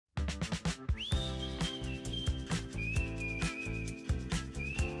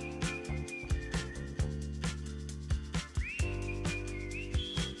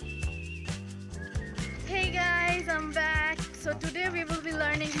So today we will be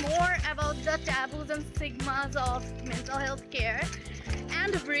learning more about the taboos and stigmas of mental health care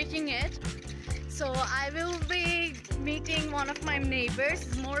and breaking it. So I will be meeting one of my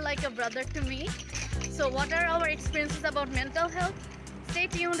neighbors, more like a brother to me. So what are our experiences about mental health? Stay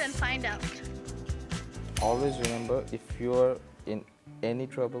tuned and find out. Always remember, if you're in any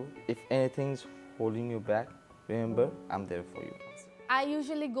trouble, if anything's holding you back, remember, I'm there for you. I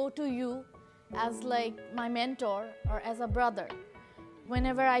usually go to you as like my mentor or as a brother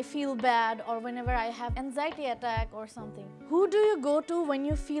whenever I feel bad or whenever I have anxiety attack or something. Who do you go to when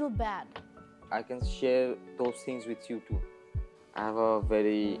you feel bad? I can share those things with you too. I have a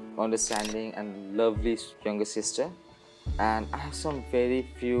very understanding and lovely younger sister, and I have some very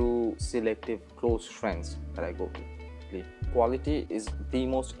few selective close friends that I go to. Quality is the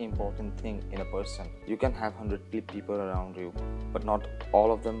most important thing in a person. You can have 100 people around you, but not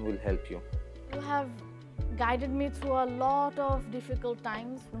all of them will help you. You have guided me through a lot of difficult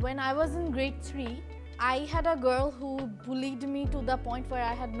times. When I was in grade 3, I had a girl who bullied me to the point where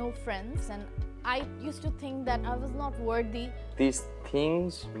I had no friends, and I used to think that I was not worthy. These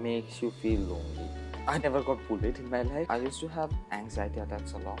things makes you feel lonely. I never got bullied in my life. I used to have anxiety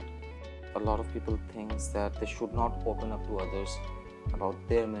attacks a lot. A lot of people think that they should not open up to others about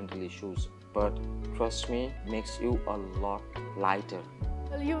their mental issues, but trust me, makes you a lot lighter.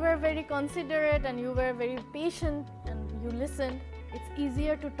 Well, you were very considerate and you were very patient and you listened. It's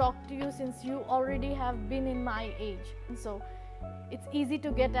easier to talk to you since you already have been in my age. And so it's easy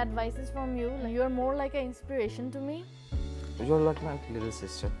to get advices from you. You're more like an inspiration to me. You're like my little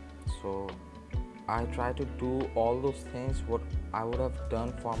sister, so I try to do all those things what I would have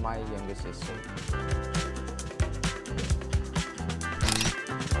done for my younger sister.